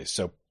 turnover-worthy plays.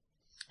 So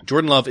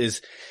Jordan Love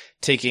is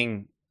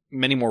taking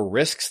many more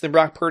risks than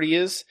Brock Purdy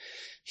is.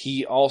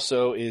 He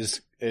also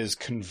is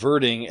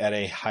converting at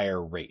a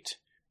higher rate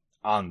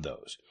on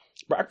those.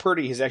 Brock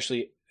Purdy has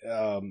actually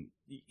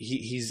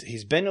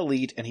he's been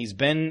elite and he's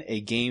been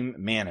a game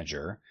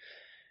manager,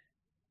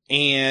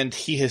 and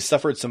he has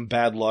suffered some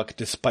bad luck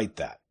despite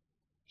that.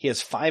 He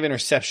has 5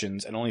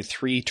 interceptions and only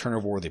 3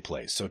 turnover-worthy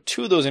plays. So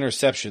 2 of those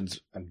interceptions,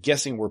 I'm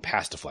guessing, were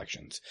pass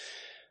deflections,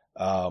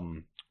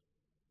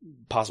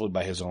 possibly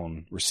by his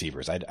own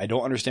receivers. I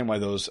don't understand why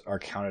those are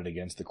counted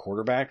against the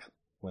quarterback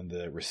when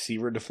the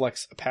receiver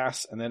deflects a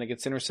pass and then it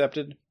gets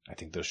intercepted. I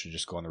think those should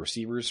just go on the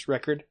receiver's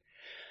record.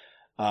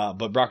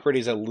 But Brock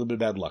Purdy's had a little bit of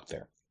bad luck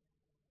there.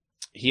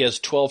 He has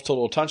 12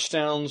 total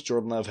touchdowns.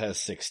 Jordan Love has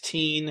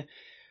 16.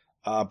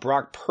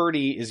 Brock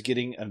Purdy is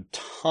getting a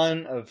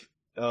ton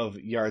of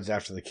yards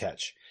after the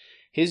catch.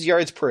 His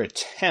yards per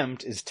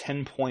attempt is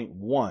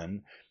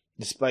 10.1,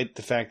 despite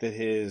the fact that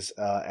his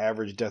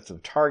average depth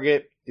of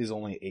target is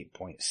only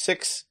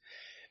 8.6.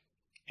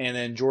 And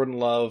then Jordan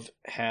Love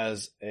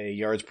has a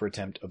yards per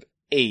attempt of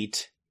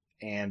 8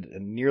 and a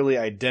nearly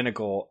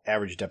identical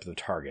average depth of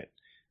target,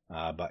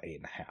 about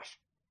 8.5.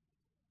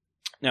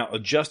 Now,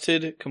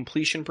 adjusted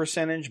completion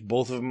percentage,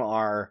 both of them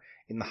are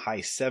in the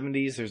high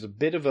 70s. There's a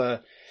bit of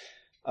a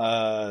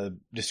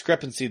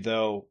discrepancy,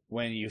 though,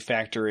 when you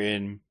factor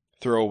in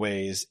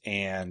throwaways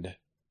and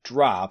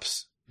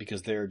drops,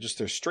 because they're just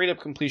their straight-up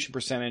completion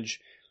percentage.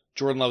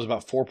 Jordan Love's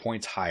about 4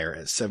 points higher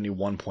at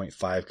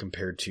 71.5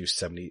 compared to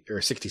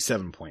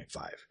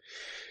 67.5.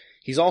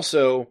 He's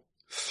also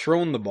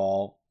thrown the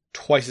ball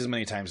twice as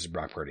many times as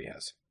Brock Purdy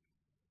has.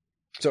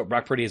 So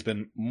Brock Purdy has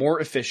been more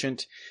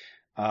efficient,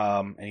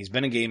 and he's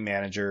been a game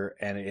manager,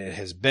 and it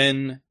has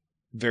been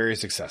very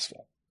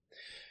successful.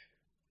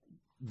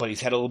 But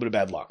he's had a little bit of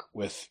bad luck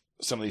with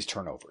some of these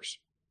turnovers.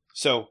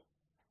 So,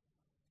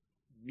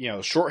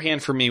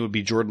 shorthand for me would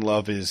be Jordan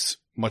Love is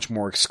much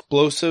more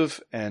explosive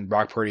and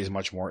Brock Purdy is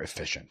much more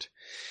efficient.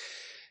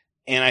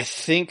 And I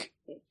think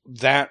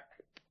that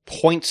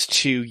points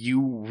to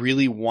you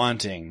really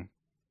wanting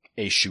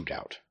a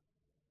shootout.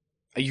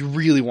 You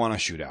really want a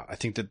shootout. I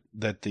think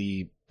that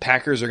the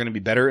Packers are going to be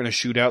better in a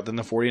shootout than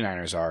the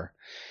 49ers are.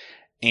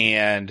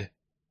 And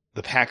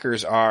the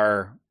Packers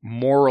are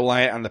more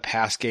reliant on the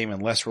pass game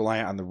and less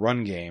reliant on the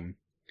run game,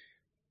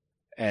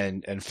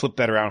 and flip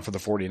that around for the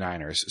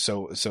 49ers.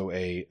 So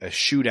a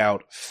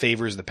shootout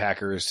favors the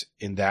Packers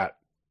in that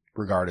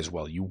regard as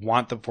well. You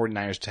want the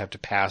 49ers to have to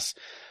pass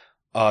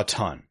a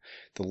ton.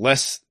 The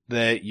less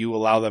that you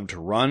allow them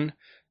to run,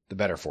 the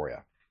better for you.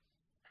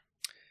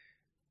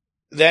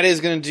 That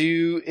is going to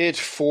do it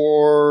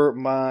for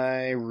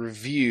my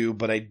review,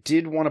 but I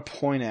did want to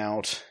point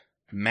out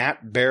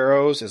Matt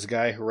Barrows is a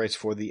guy who writes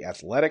for The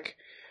Athletic,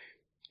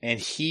 and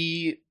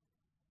he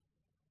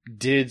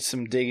did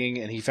some digging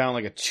and he found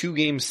like a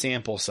 2-game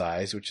sample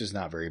size, which is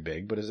not very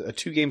big, but a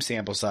 2-game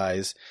sample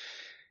size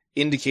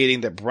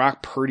indicating that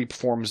Brock Purdy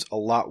performs a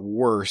lot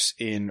worse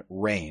in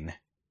rain.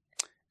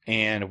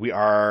 And we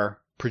are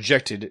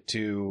projected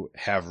to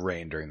have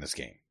rain during this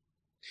game.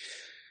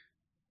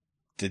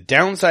 The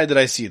downside that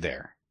I see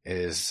there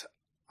is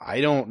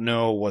I don't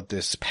know what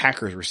this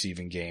Packers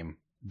receiving game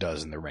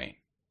does in the rain.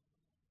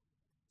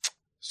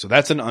 So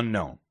that's an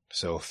unknown.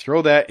 So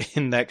throw that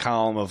in that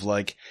column of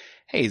like,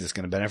 hey, is this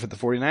going to benefit the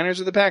 49ers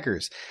or the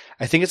Packers?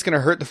 I think it's going to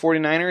hurt the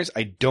 49ers.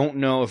 I don't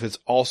know if it's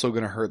also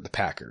going to hurt the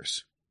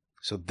Packers.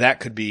 So that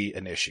could be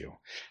an issue,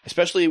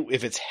 especially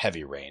if it's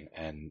heavy rain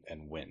and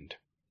wind.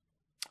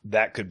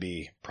 That could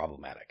be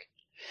problematic.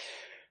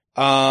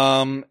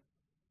 I'm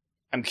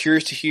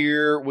curious to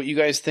hear what you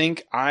guys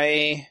think.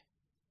 I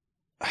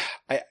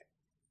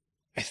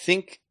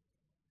think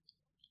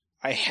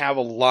I have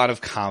a lot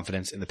of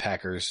confidence in the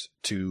Packers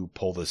to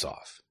pull this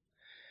off.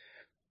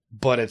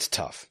 But it's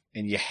tough.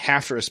 And you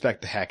have to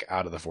respect the heck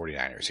out of the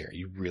 49ers here.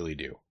 You really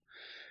do.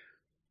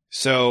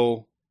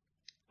 So,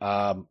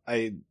 I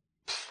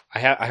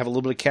have a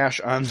little bit of cash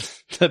on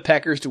the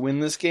Packers to win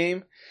this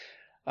game.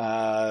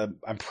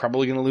 I'm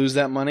probably going to lose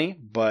that money,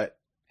 but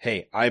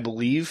hey, I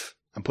believe.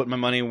 I'm putting my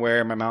money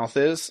where my mouth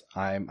is.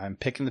 I'm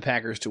picking the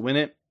Packers to win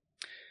it.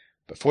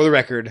 But for the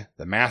record,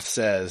 the math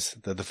says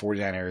that the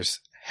 49ers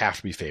have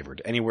to be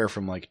favored anywhere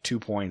from like 2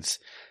 points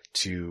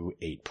to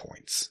 8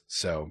 points.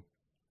 So,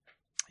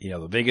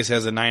 the Vegas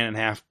has a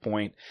 9.5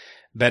 point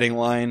betting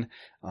line.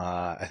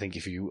 I think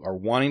if you are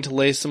wanting to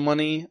lay some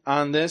money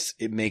on this,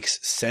 it makes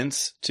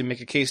sense to make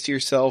a case to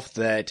yourself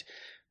that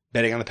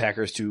betting on the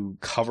Packers to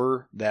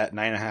cover that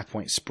 9.5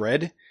 point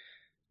spread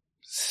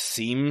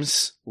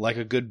seems like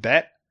a good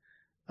bet.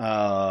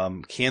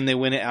 Can they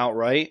win it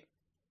outright?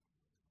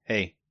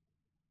 Hey,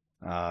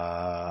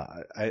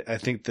 I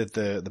think that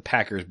the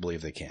Packers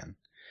believe they can.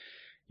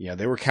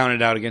 They were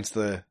counted out against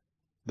the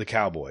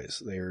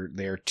Cowboys. They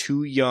are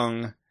too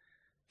young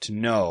to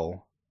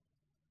know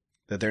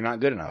that they're not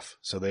good enough.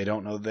 So they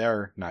don't know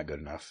they're not good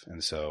enough.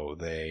 And so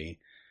they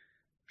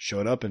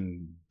showed up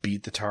and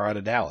beat the tar out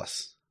of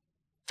Dallas.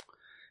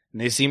 And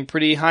they seem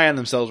pretty high on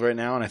themselves right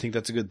now, and I think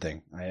that's a good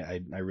thing.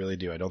 I really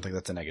do. I don't think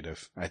that's a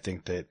negative. I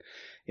think that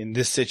in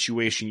this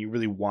situation, you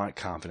really want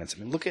confidence.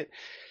 I mean,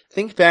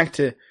 think back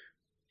to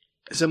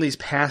some of these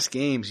past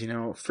games,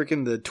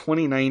 freaking the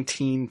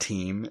 2019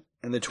 team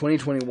and the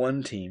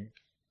 2021 team.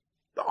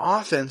 The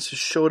offense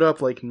just showed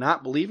up like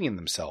not believing in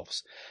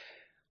themselves.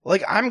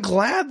 Like, I'm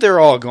glad they're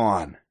all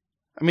gone.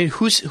 I mean,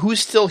 who's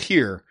still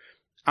here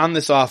on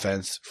this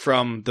offense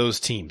from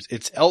those teams?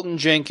 It's Elton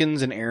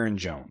Jenkins and Aaron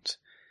Jones.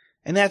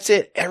 And that's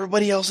it.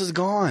 Everybody else is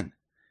gone.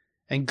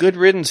 And good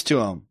riddance to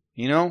them.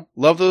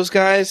 Love those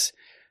guys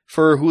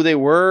for who they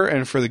were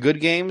and for the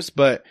good games.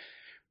 But,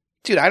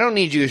 dude, I don't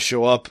need you to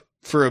show up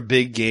for a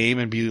big game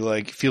and be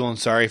like feeling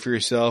sorry for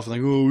yourself.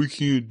 Like, oh, we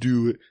can't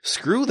do it.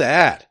 Screw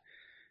that.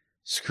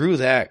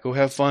 Go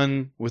have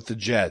fun with the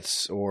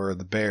Jets or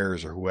the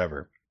Bears or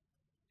whoever.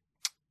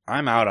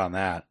 I'm out on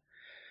that.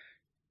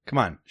 Come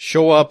on.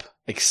 Show up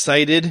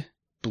excited.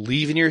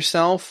 Believe in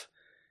yourself.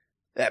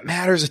 That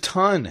matters a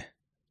ton.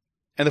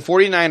 And the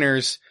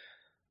 49ers,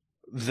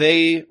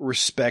 they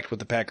respect what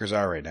the Packers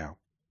are right now.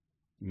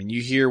 I mean,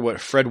 you hear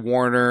what Fred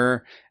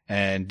Warner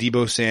and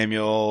Deebo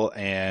Samuel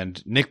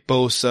and Nick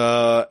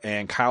Bosa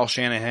and Kyle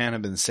Shanahan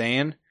have been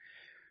saying,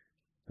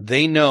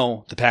 they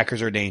know the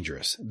Packers are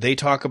dangerous. They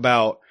talk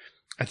about,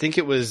 I think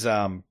it was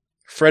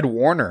Fred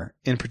Warner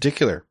in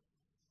particular.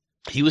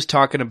 He was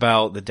talking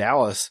about the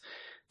Dallas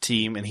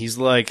team, and he's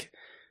like,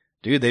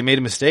 dude, they made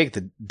a mistake.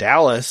 The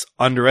Dallas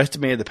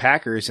underestimated the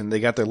Packers, and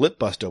they got their lip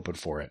bust open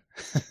for it.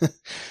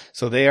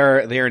 So they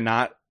are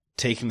not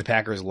taking the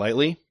Packers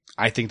lightly.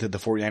 I think that the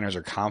 49ers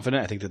are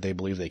confident. I think that they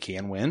believe they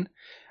can win.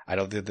 I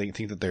don't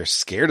think that they're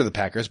scared of the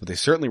Packers, but they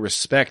certainly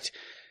respect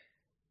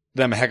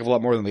them a heck of a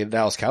lot more than the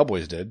Dallas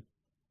Cowboys did.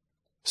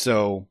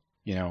 So,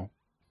 I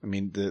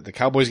mean, the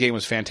Cowboys game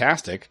was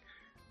fantastic,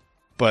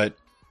 but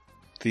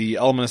the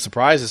element of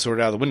surprise is sort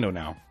of out of the window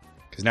now,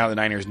 because now the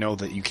Niners know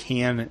that you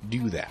can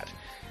do that.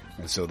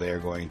 And so they are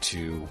going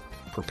to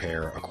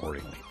prepare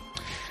accordingly.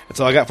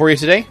 That's all I got for you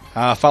today.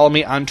 Follow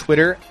me on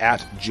Twitter at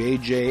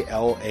JJLAHEY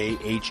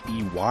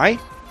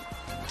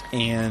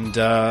and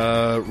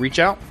reach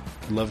out.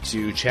 Love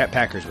to chat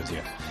Packers with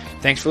you.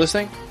 Thanks for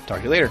listening. Talk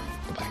to you later.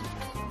 Bye-bye.